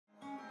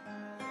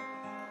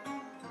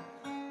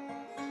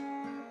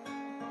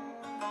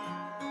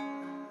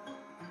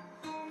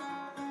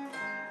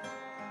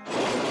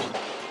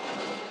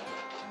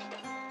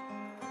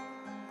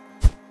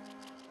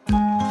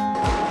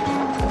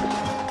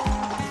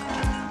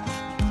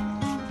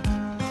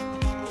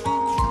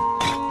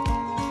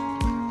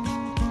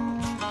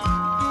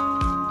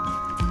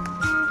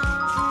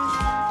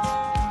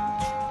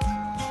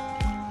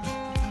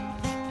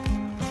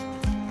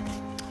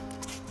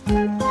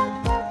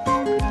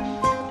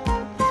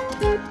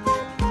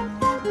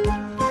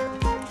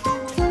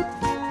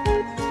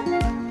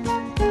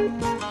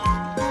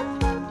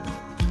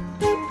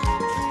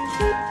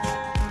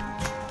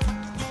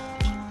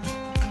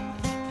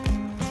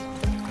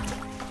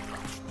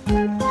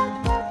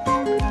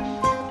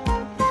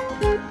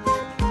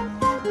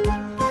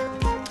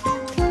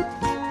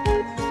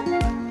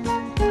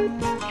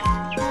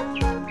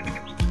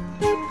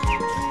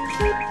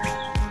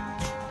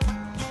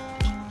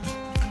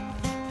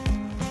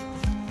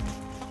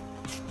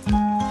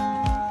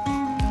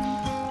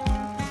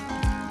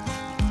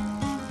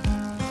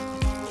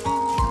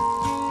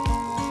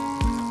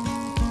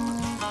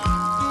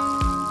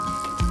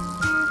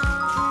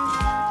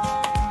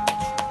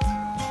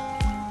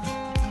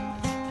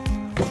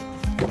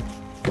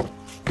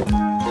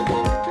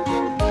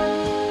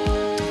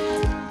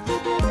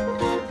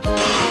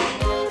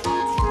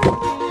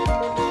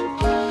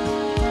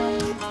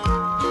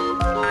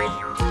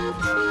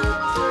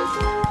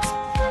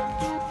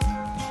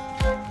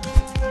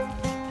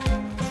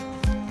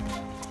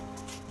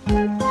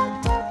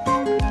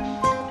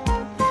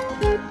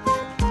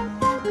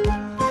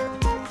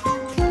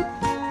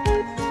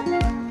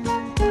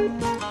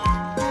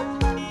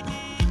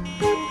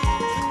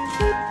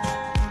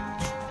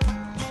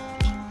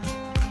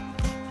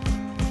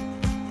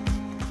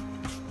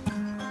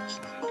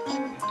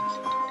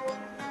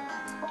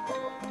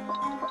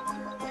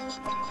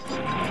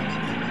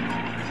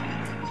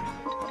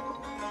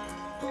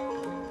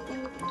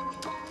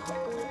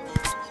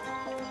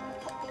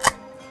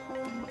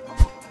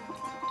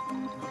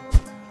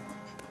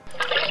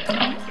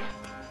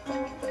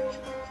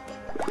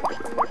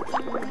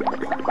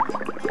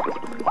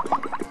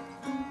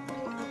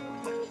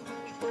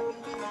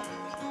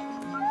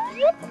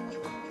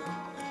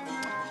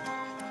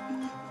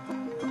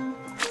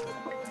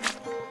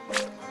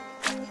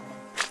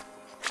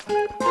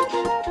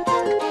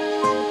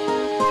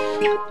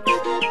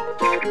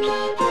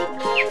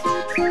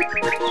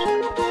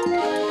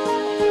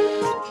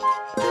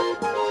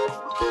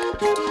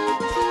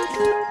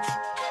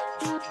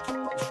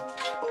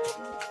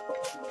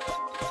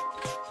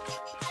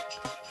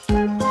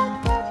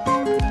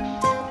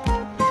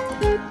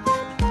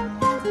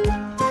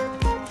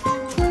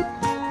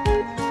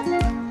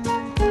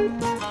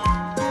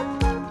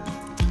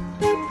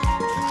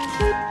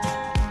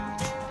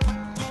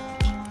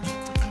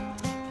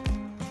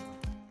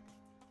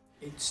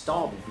It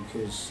started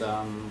because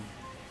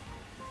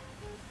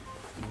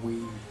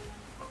we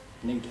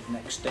needed an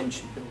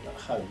extension built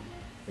at home.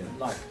 Yeah.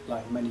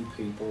 Like many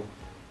people,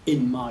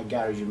 in my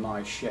garage, in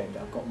my shed,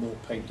 I've got more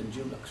paint than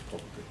Dulux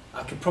probably.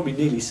 I could probably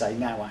nearly say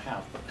now I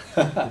have,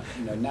 but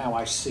you know, now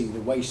I see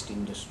the waste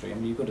industry. I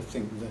mean, you've got to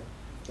think that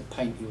the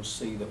paint you'll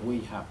see that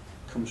we have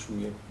comes from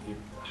your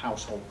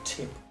household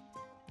tip.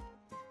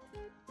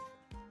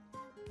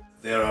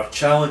 There are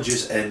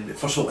challenges in,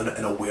 first of all,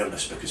 in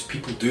awareness, because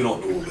people do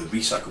not know that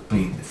recycled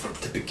paint,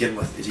 to begin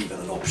with, is even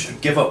an option.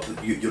 Give up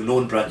your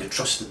known brand, your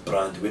trusted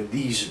brand, when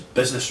these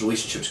business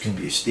relationships can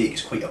be at stake,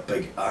 is quite a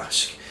big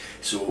ask.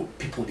 So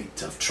people need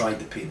to have tried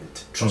the paint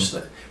and trust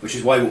it, which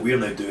is why what we're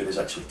now doing is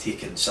actually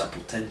taking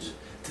sample tins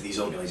to these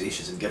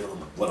organisations and giving them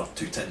 1 or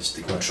 2 tins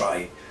to go and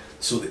try,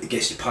 so that it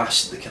gets you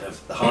past the kind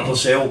of the hardware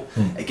sell.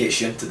 It gets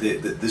you into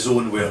the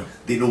zone where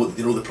they know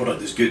the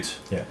product is good,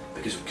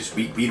 because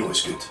we know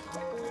it's good.